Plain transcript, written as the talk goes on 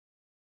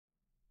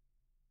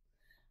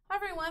Hi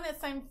everyone, it's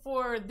time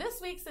for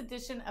this week's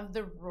edition of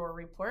the Roar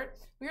Report.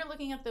 We are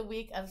looking at the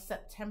week of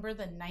September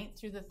the 9th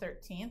through the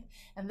 13th,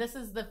 and this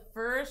is the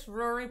first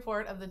Roar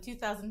Report of the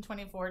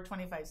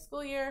 2024-25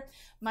 school year.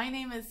 My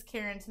name is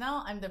Karen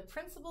Thenell. I'm the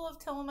principal of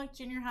Tillamook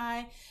Junior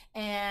High,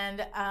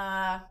 and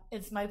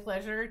it's my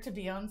pleasure to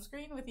be on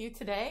screen with you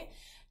today.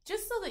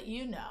 Just so that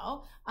you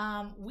know,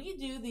 we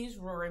do these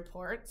Roar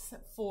Reports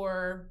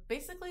for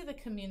basically the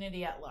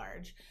community at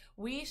large.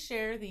 We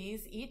share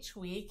these each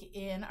week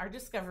in our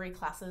discovery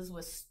classes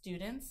with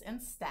students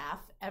and staff.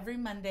 Every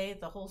Monday,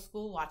 the whole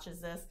school watches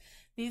this.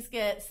 These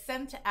get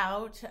sent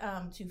out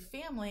to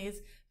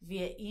families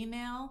via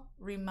email,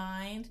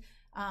 remind.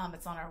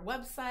 It's on our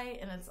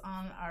website and it's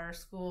on our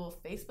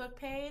school Facebook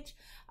page.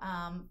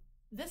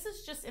 This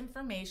is just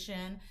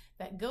information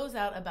that goes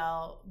out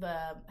about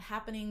the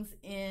happenings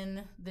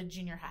in the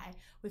junior high.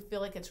 We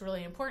feel like it's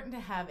really important to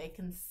have a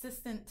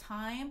consistent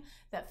time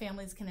that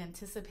families can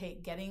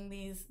anticipate getting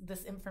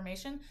this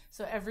information.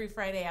 So every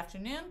Friday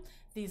afternoon,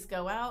 these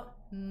go out.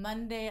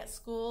 Monday at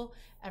school,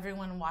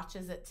 everyone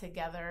watches it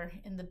together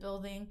in the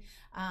building.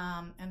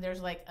 And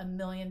there's like a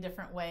million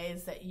different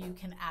ways that you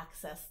can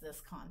access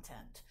this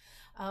content.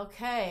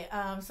 Okay,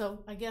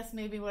 so I guess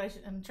maybe what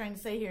I'm trying to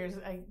say here is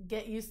I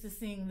get used to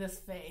seeing this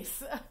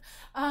face.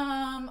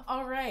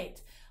 All right,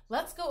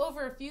 let's go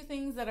over a few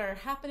things that are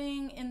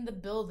happening in the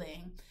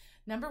building.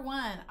 Number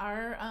one,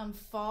 our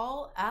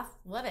fall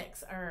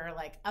athletics are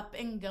like up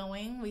and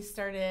going. We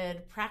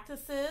started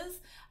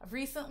practices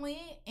recently,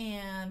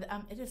 and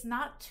it is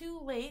not too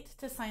late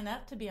to sign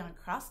up to be on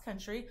cross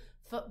country,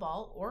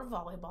 football, or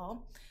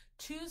volleyball.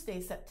 Tuesday,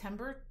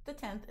 September the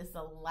 10th is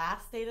the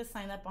last day to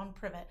sign up on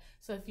Privet.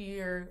 So if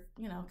you're,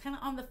 kind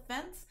of on the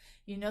fence,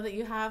 you know that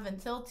you have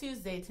until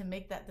Tuesday to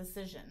make that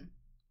decision.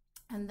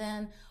 And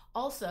then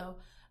also,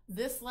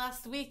 this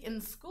last week in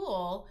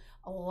school,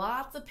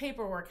 lots of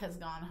paperwork has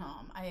gone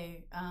home.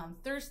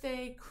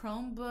 Thursday,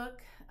 Chromebook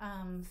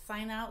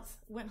sign-outs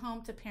went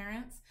home to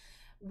parents.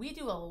 We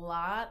do a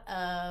lot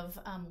of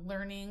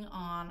learning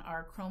on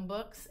our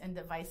Chromebooks and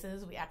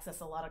devices. We access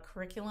a lot of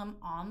curriculum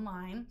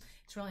online.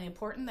 It's really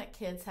important that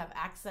kids have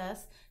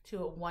access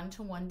to a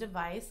one-to-one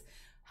device.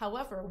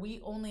 However,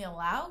 we only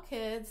allow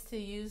kids to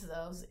use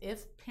those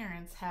if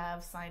parents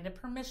have signed a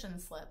permission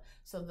slip.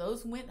 So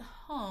those went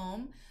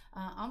home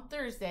on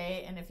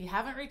Thursday, and if you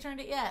haven't returned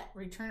it yet,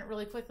 return it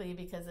really quickly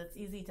because it's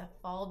easy to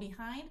fall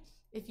behind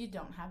if you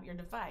don't have your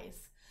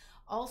device.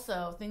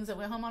 Also, things that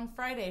went home on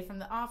Friday from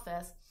the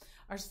office,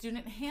 our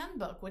student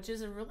handbook, which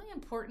is a really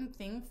important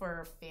thing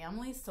for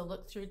families to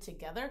look through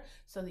together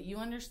so that you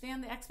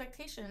understand the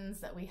expectations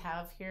that we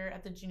have here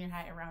at the junior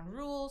high around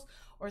rules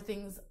or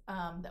things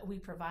that we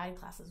provide,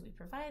 classes we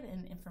provide,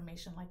 and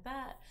information like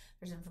that.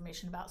 There's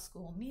information about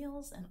school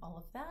meals and all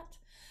of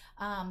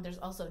that. There's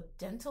also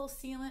dental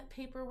sealant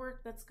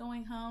paperwork that's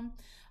going home.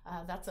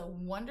 That's a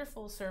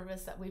wonderful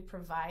service that we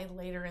provide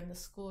later in the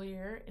school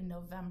year in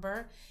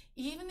November.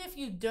 Even if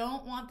you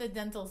don't want the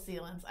dental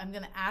sealants, I'm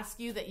going to ask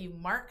you that you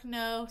mark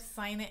no,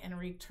 sign it, and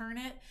return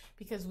it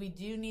because we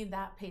do need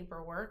that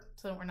paperwork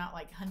so that we're not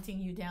like hunting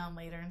you down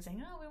later and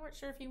saying, oh, we weren't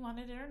sure if you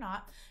wanted it or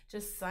not.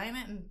 Just sign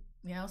it and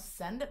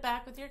send it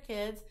back with your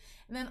kids.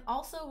 And then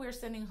also we're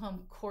sending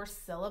home course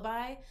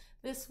syllabi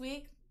this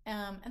week.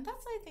 And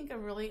that's, I think, a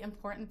really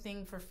important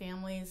thing for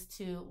families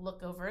to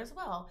look over as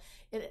well.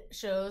 It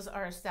shows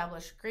our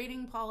established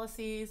grading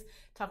policies,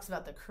 talks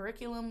about the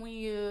curriculum we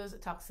use,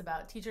 it talks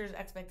about teachers'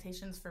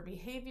 expectations for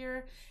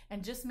behavior,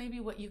 and just maybe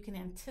what you can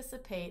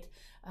anticipate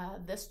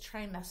this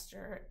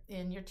trimester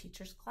in your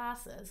teachers'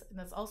 classes. And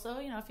that's also,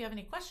 if you have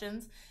any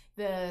questions,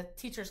 the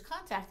teacher's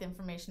contact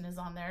information is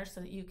on there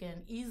so that you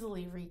can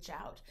easily reach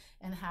out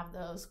and have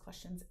those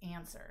questions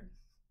answered.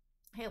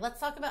 Hey, let's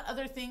talk about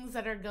other things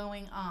that are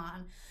going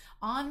on.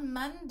 On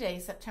Monday,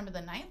 September the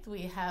 9th,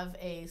 we have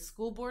a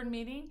school board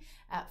meeting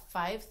at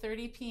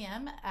 5:30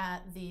 p.m.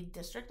 at the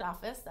district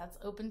office. That's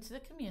open to the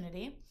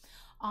community.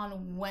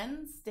 On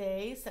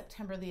Wednesday,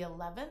 September the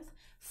 11th,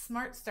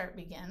 Smart Start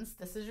begins.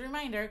 This is a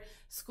reminder,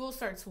 school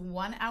starts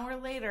 1 hour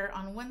later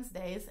on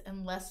Wednesdays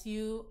unless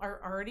you are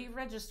already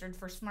registered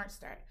for Smart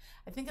Start.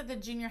 I think at the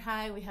junior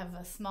high, we have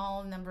a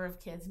small number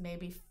of kids,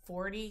 maybe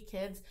 40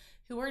 kids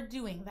who are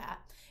doing that.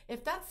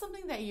 If that's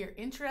something that you're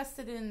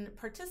interested in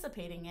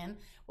participating in,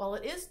 while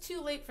it is too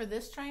late for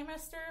this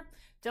trimester,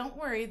 don't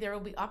worry, there will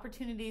be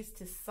opportunities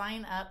to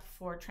sign up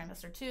for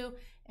trimester 2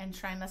 and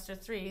trimester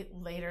 3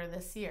 later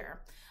this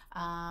year.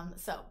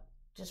 So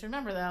just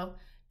remember though,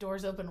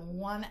 doors open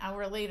 1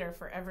 hour later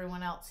for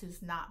everyone else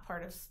who's not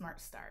part of Smart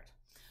Start.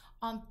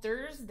 On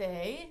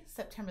Thursday,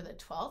 September the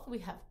 12th, we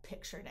have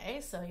picture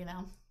day. So,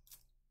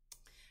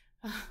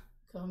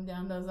 comb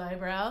down those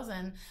eyebrows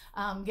and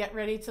get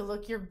ready to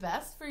look your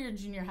best for your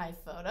junior high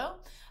photo.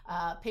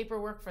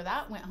 Paperwork for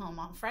that went home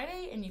on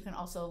Friday, and you can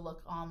also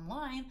look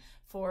online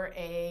for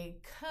a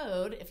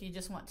code if you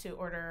just want to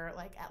order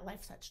like at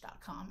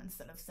lifetouch.com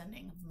instead of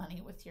sending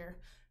money with your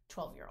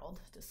 12-year-old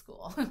to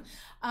school.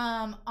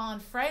 On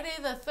Friday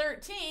the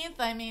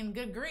 13th,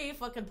 good grief,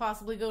 what could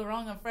possibly go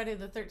wrong on Friday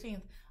the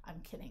 13th?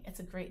 I'm kidding. It's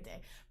a great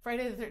day.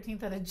 Friday the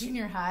 13th at a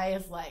junior high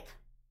is like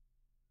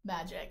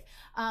magic.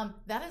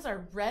 That is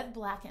our red,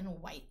 black,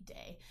 and white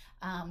day.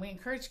 We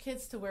encourage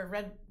kids to wear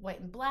red, white,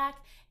 and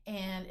black,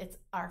 and it's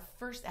our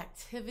first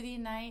activity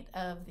night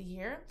of the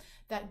year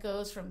that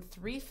goes from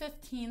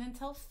 3:15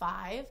 until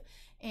 5,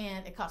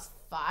 and it costs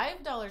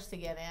 $5 to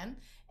get in.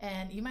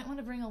 And you might want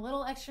to bring a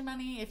little extra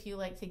money if you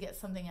like to get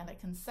something at a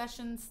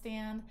concession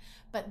stand.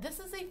 But this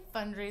is a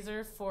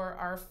fundraiser for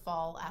our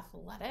fall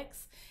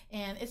athletics,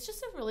 and it's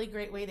just a really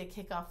great way to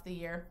kick off the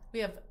year. We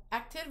have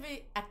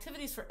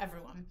activities for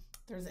everyone.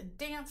 There's a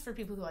dance for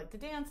people who like to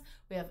dance.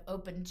 We have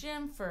open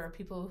gym for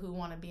people who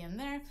want to be in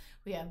there.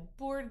 We have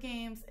board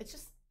games.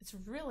 It's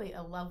really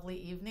a lovely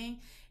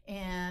evening,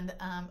 and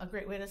a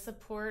great way to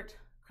support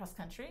cross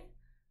country,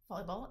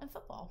 volleyball, and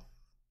football.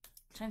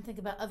 Trying to think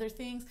about other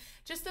things.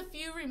 Just a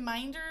few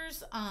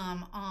reminders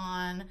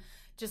on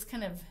just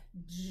kind of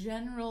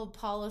general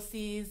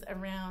policies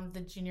around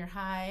the junior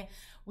high.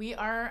 We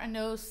are a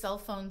no cell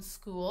phone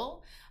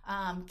school.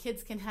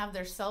 Kids can have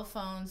their cell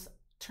phones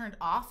turned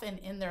off and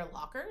in their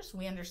lockers.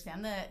 We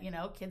understand that,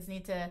 kids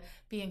need to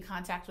be in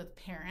contact with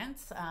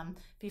parents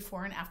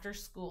before and after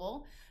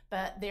school,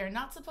 but they are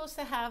not supposed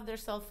to have their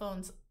cell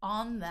phones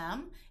on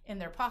them, in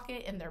their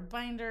pocket, in their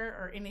binder,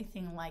 or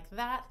anything like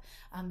that.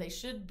 They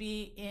should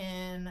be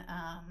in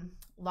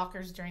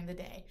lockers during the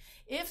day.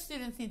 If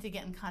students need to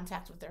get in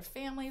contact with their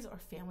families, or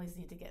families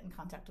need to get in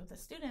contact with the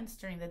students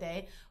during the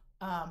day,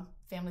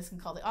 families can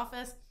call the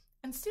office,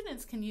 and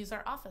students can use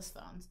our office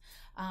phones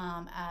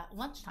at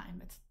lunchtime.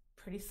 It's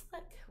pretty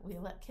slick. We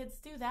let kids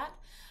do that.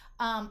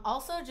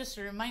 Also, just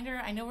a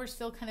reminder, I know we're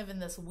still kind of in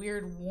this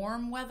weird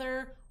warm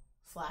weather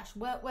 /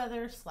 wet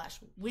weather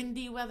 /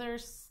 windy weather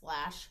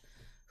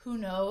 / who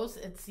knows.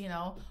 It's,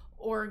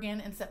 Oregon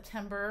in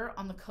September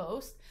on the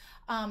coast.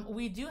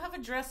 We do have a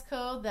dress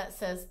code that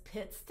says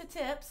pits to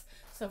tips.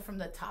 So from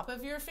the top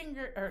of your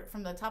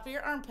from the top of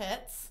your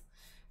armpits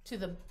to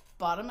the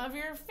bottom of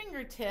your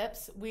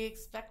fingertips, we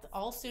expect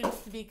all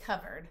students to be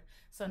covered.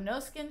 So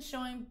no skin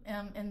showing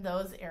in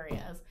those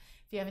areas.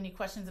 If you have any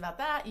questions about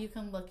that, you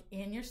can look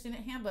in your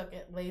student handbook.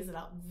 It lays it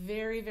out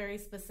very, very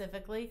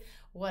specifically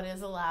what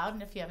is allowed.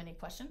 And if you have any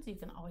questions, you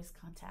can always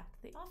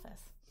contact the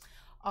office.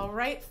 All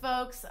right,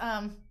 folks,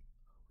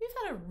 we've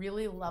had a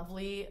really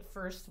lovely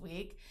first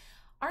week.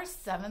 Our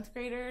 7th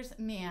graders,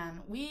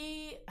 man,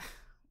 we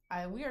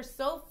are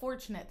so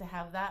fortunate to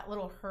have that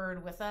little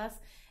herd with us.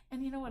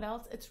 And you know what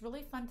else? It's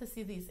really fun to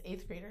see these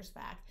 8th graders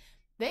back.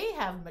 They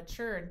have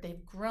matured,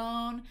 they've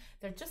grown,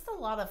 they're just a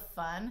lot of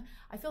fun.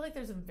 I feel like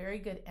there's a very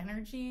good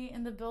energy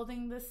in the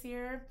building this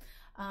year,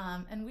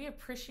 and we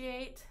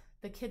appreciate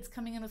the kids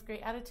coming in with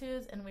great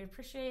attitudes, and we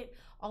appreciate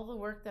all the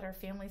work that our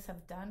families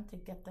have done to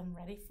get them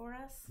ready for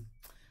us.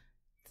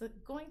 It's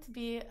going to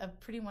be a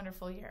pretty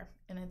wonderful year,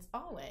 and it's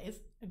always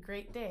a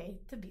great day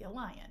to be a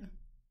Lion.